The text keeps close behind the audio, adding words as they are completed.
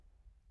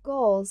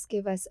goals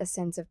give us a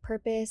sense of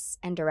purpose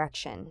and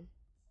direction.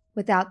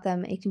 Without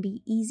them, it can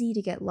be easy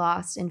to get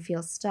lost and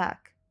feel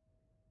stuck.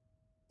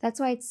 That's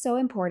why it's so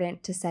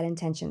important to set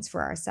intentions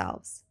for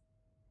ourselves.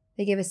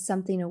 They give us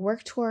something to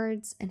work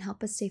towards and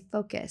help us stay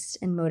focused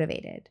and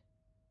motivated.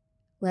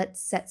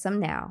 Let's set some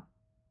now.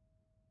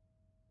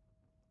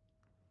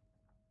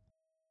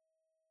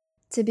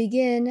 To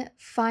begin,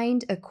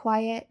 find a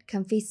quiet,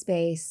 comfy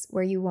space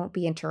where you won't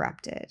be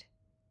interrupted.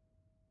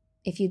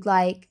 If you'd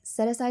like,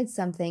 set aside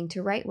something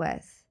to write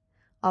with.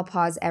 I'll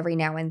pause every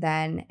now and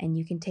then, and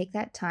you can take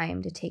that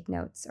time to take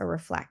notes or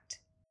reflect.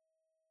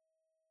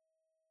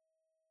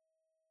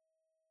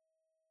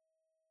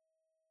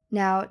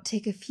 Now,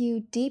 take a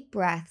few deep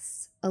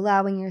breaths,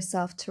 allowing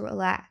yourself to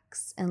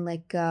relax and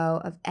let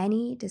go of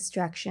any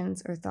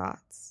distractions or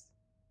thoughts.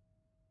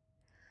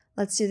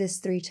 Let's do this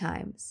 3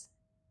 times.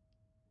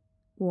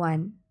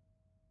 1,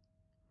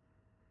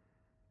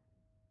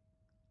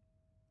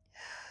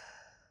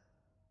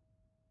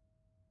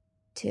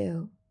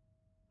 2,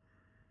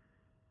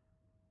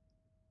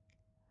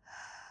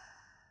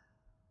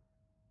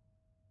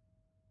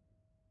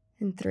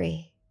 and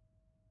 3.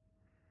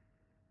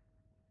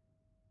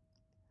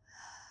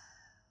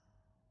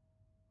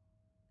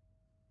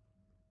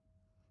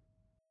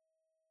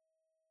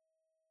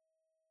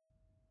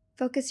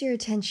 Focus your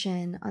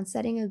attention on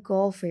setting a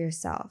goal for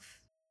yourself.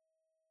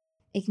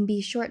 It can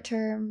be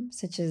short-term,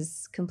 such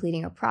as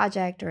completing a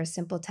project or a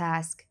simple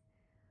task,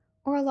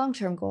 or a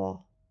long-term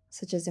goal,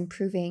 such as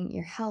improving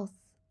your health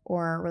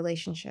or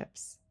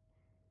relationships.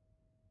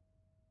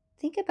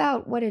 Think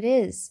about what it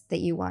is that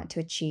you want to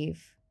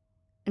achieve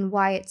and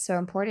why it's so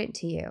important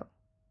to you.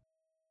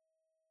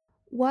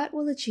 What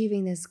will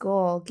achieving this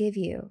goal give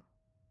you?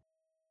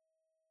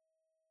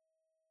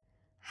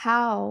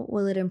 How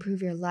will it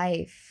improve your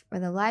life or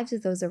the lives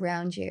of those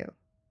around you?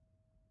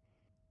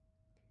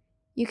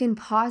 You can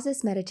pause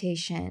this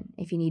meditation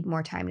if you need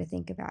more time to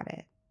think about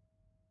it.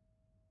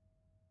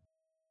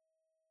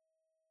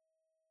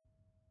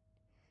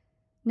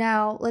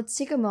 Now, let's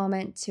take a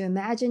moment to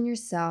imagine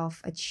yourself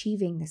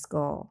achieving this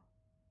goal.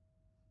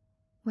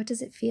 What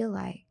does it feel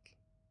like?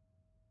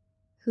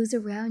 Who's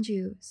around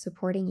you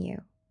supporting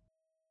you?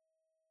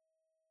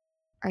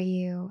 Are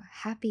you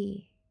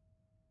happy?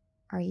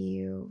 Are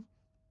you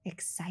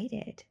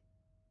excited?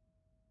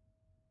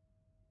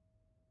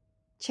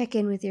 Check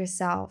in with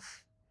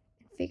yourself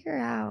and figure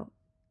out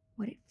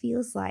what it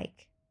feels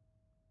like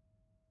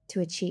to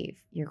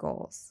achieve your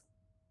goals.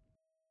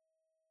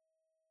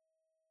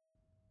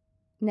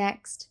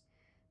 Next,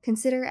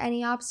 consider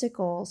any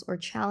obstacles or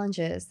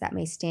challenges that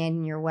may stand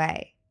in your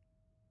way.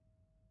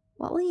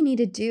 What will you need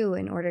to do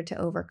in order to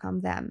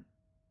overcome them?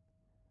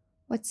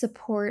 What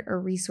support or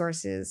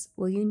resources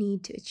will you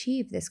need to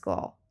achieve this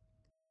goal?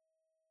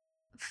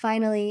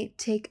 Finally,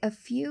 take a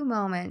few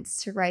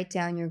moments to write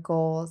down your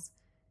goals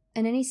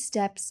and any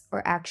steps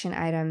or action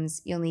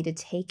items you'll need to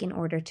take in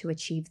order to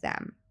achieve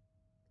them.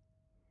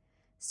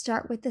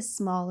 Start with the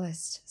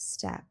smallest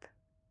step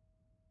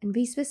and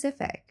be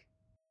specific.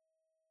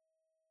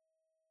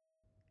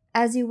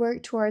 As you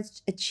work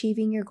towards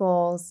achieving your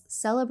goals,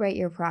 celebrate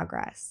your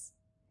progress.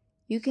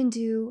 You can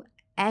do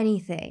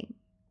anything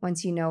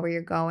once you know where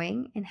you're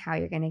going and how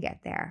you're going to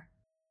get there.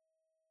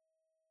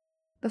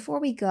 Before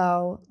we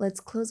go, let's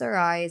close our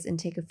eyes and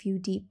take a few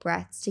deep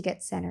breaths to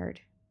get centered.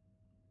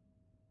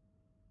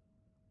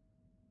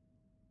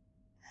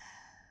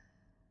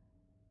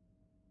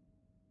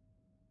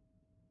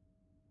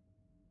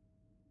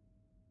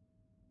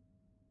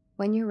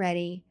 When you're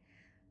ready,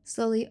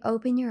 slowly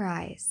open your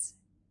eyes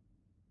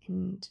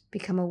and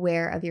become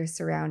aware of your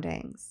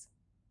surroundings.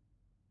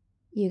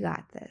 You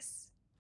got this.